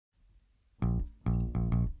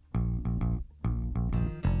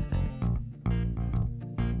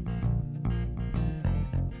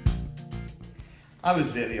I was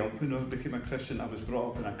very young when I became a Christian. I was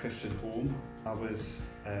brought up in a Christian home. I was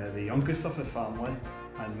the youngest of the family,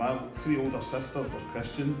 and my three older sisters were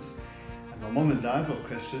Christians, and my mum and dad were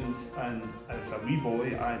Christians. And as a wee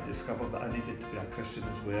boy, I had discovered that I needed to be a Christian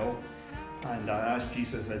as well. And I asked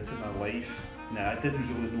Jesus into my life. Now, I didn't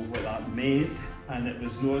really know what that meant, and it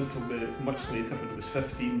was not until much later, when I was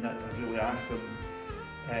 15, that I really asked him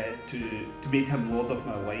to make him Lord of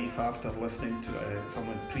my life. After listening to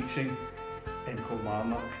someone preaching in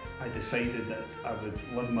Kilmarnock, I decided that I would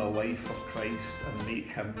live my life for Christ and make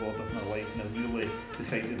him Lord of my life, and I really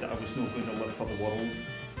decided that I was not going to live for the world,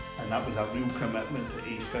 and that was a real commitment at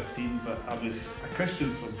age 15, but I was a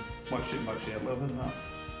Christian from much earlier than that.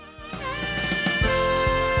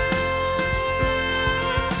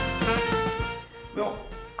 Well,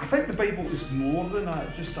 I think the Bible is more than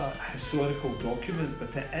just a historical document,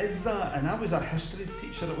 but it is that, and I was a history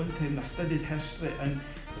teacher at one time. I studied history, and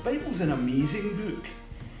the Bible's an amazing book.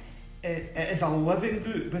 It is a living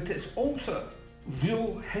book, but it's also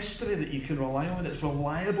real history that you can rely on. It's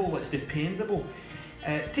reliable, it's dependable.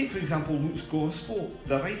 Take, for example, Luke's Gospel.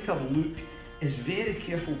 The writer Luke is very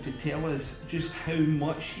careful to tell us just how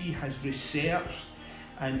much he has researched,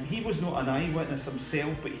 and he was not an eyewitness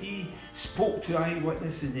himself, but he spoke to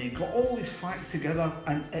eyewitnesses and he got all these facts together,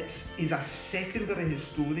 and he's a secondary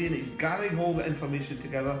historian. He's gathering all the information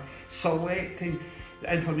together, selecting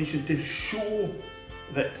the information to show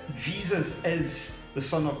that Jesus is the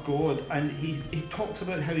Son of God, and he talks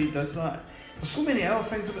about how he does that. There's so many other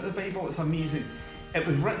things about the Bible, it's amazing. It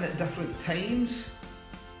was written at different times,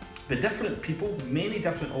 by different people, many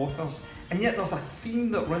different authors, and yet there's a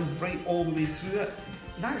theme that runs right all the way through it.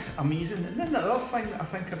 That's amazing. And then the other thing that I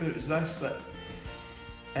think about is this, that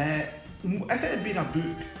if it had been a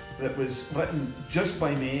book that was written just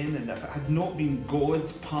by men, and if it had not been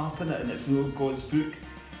God's part in it, and it's not God's book,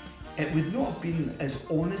 it would not have been as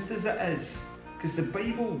honest as it is, because the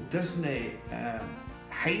Bible doesn't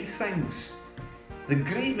hide things. The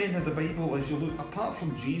great men of the Bible, as you look, apart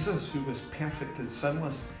from Jesus, who was perfect and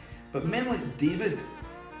sinless, but men like David,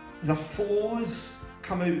 their flaws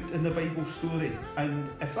come out in the Bible story, and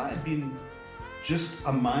if that had been just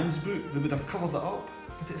a man's book, they would have covered it up.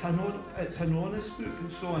 But it's an honest book, and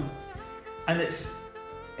so on. And it's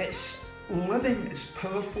living, it's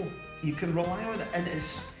powerful. You can rely on it, and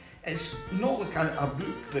it's not like a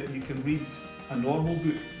book that you can read, a normal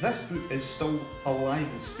book. This book is still alive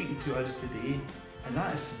and speaking to us today, and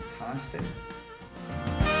that is fantastic.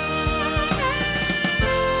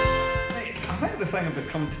 I think the thing about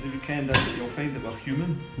coming to the weekend is that you'll find that we're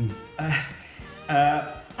human.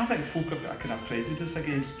 I think folk have got a kind of prejudice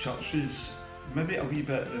against churches. Maybe a wee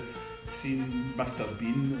bit of seeing Mr.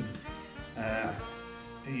 Bean, and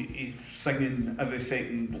he's singing every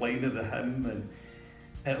second line of the hymn, and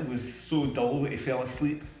it was so dull that he fell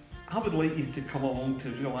asleep. I would like you to come along to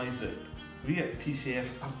realise that we at TCF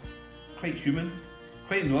are quite human,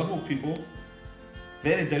 quite normal people,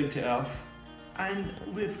 very down to earth, and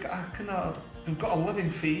we've got a living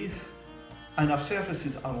faith, and our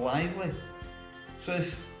services are lively. So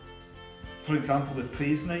it's, for example, the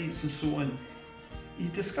praise nights and so on, you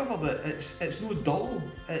discover that it's no dull,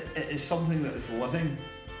 it is something that is living,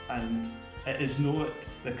 and it is not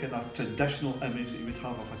the kind of traditional image that you would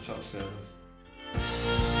have of a church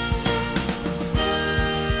service.